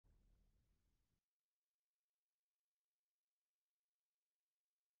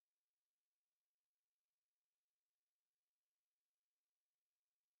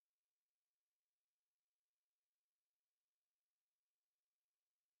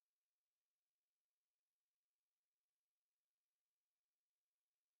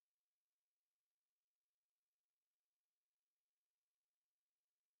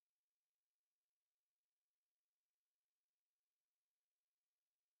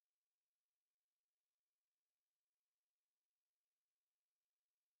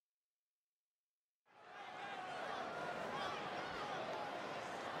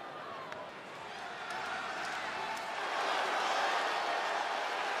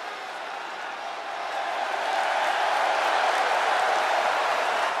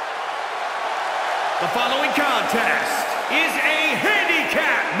The following contest is a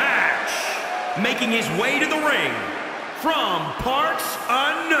handicap match. Making his way to the ring from parts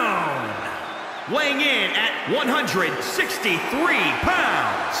unknown. Weighing in at 163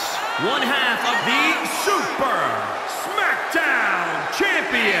 pounds. One half of the Super SmackDown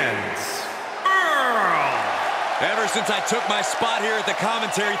Champions, Earl. Ever since I took my spot here at the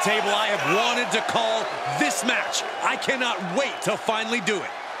commentary table, I have wanted to call this match. I cannot wait to finally do it.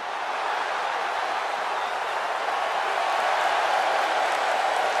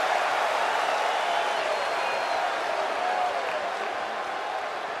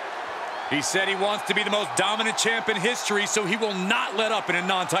 He said he wants to be the most dominant champ in history, so he will not let up in a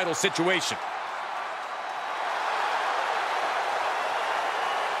non-title situation.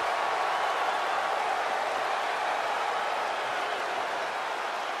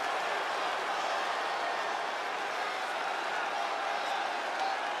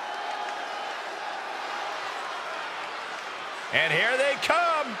 And here they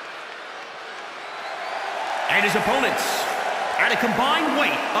come. And his opponents, at a combined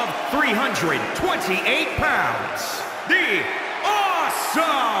weight of 328 pounds, the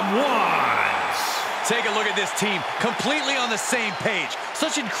Awesome Ones. Take a look at this team, completely on the same page.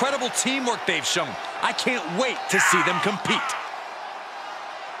 Such incredible teamwork they've shown. I can't wait to see them compete.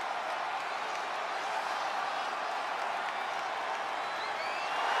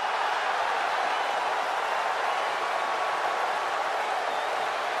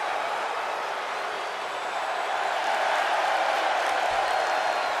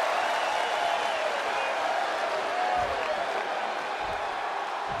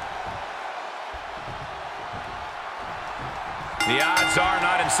 The odds are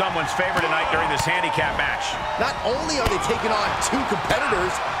not in someone's favor tonight during this handicap match. Not only are they taking on two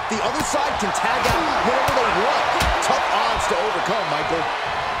competitors, the other side can tag out whenever they want. Tough odds to overcome, Michael.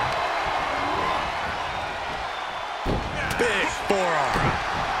 Big forearm.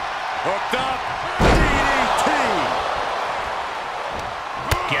 Hooked up. DDT.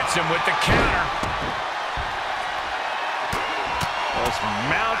 Gets him with the counter. Just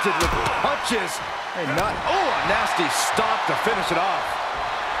mounted with punches. And not, a nasty stop to finish it off.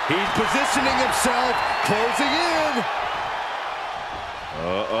 He's positioning himself, closing in.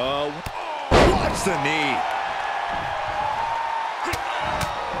 Watch the knee.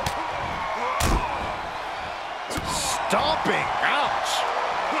 Stomping, ouch.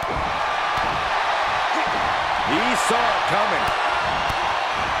 He saw it coming.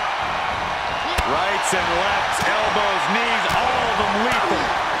 Rights and lefts, elbows, knees, all of them lethal.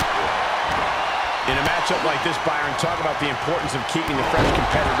 In a matchup like this, Byron, talk about the importance of keeping the fresh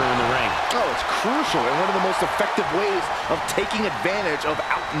competitor in the ring. Oh, it's crucial and one of the most effective ways of taking advantage of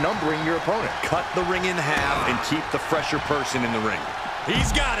outnumbering your opponent. Cut the ring in half and keep the fresher person in the ring.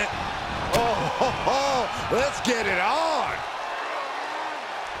 He's got it. Let's get it on.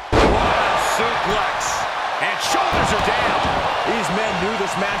 Wow, suplex. And shoulders are down. These men knew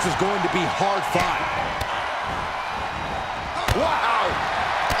this match was going to be hard fought. Wow.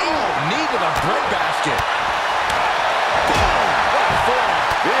 Oh, knee to the breadbasket. Boom! Right forward.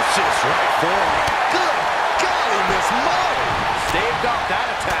 Vicious right forward. Good God, he missed Molly. Staved off that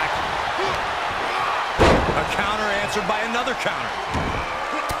attack. A counter answered by another counter.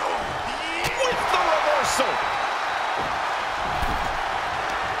 With the reversal.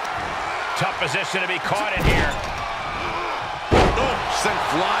 Tough position to be caught in here. Oh, sent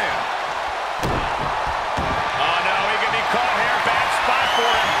flying. Oh, no, he can be caught here. Bad spot for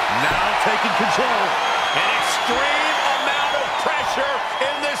him. Now taking control. An extreme amount of pressure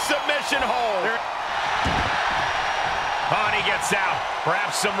in this submission hold. And he gets out.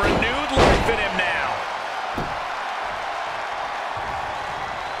 Perhaps some renewed life in him now.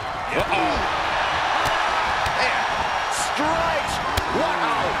 Uh-oh. And strikes.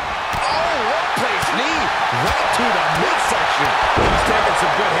 Wow. Oh, what place knee. Right to the midsection. He's taking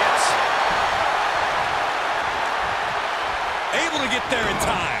some good hits. Able to get there in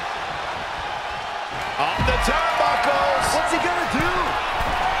time. Off the turnbuckles. What's he gonna do?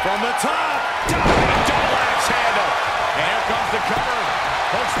 From the top. Diving double axe handle. And here comes the cover.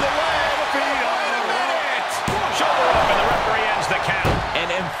 Hooks the leg. Feet on it. Shoulder up, and the referee ends the count.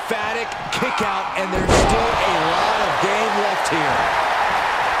 An emphatic kick out, and there's still a lot of game left here.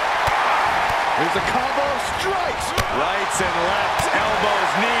 There's a combo of strikes. Rights and lefts,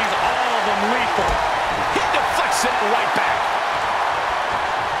 elbows, knees, all of them lethal. He deflects it right back.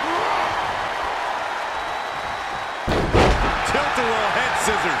 Tilt-a-whirl head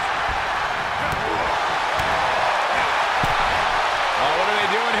scissors. Oh, what are they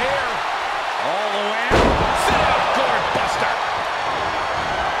doing here? All the way. Set up, gourd buster.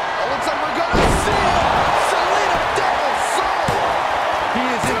 Oh, looks like we're gonna see it.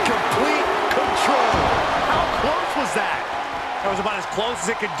 close as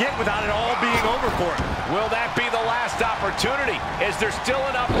it could get without it all being over for him. Will that be the last opportunity? Is there still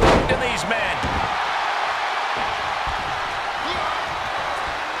enough left in these men?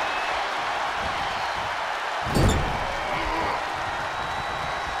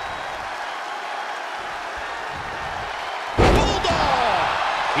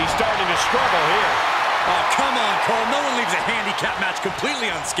 He's starting to struggle here. Oh, come on, Cole. No one leaves a handicap match completely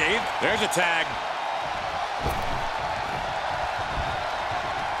unscathed. There's a tag.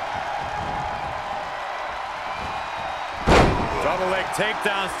 Double leg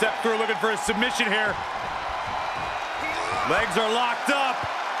takedown. Step through looking for a submission here. Legs are locked up.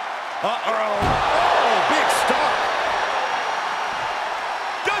 Uh-oh. Oh, big stop.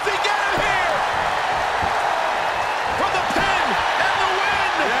 Does he get him here? For the pin and the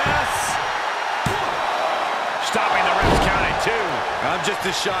win! Yes. Stopping the ref's count at 2. I'm just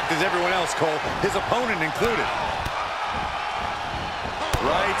as shocked as everyone else, Cole. His opponent included.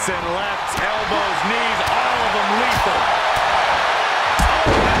 Rights and lefts, elbows, knees, all of them lethal.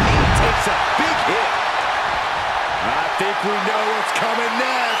 He takes a big hit. I think we know what's coming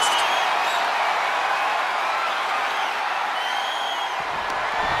next.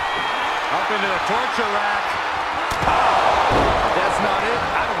 Up into the torture rack. If that's not it,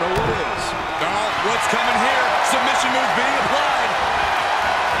 I don't know what is. Oh, what's coming here? Submission move being applied.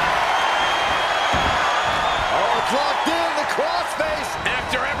 Oh, it's locked in, the crossface.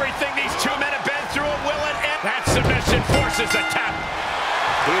 After everything these two men have been through, will it end? That submission forces the tap.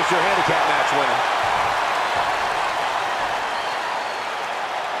 Here's your handicap match winner.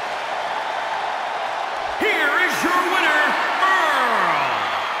 Here is your winner, Earl.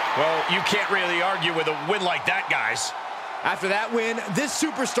 Well, you can't really argue with a win like that, guys. After that win, this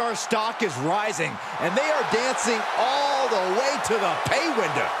superstar stock is rising, and they are dancing all the way to the pay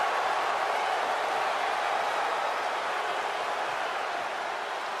window.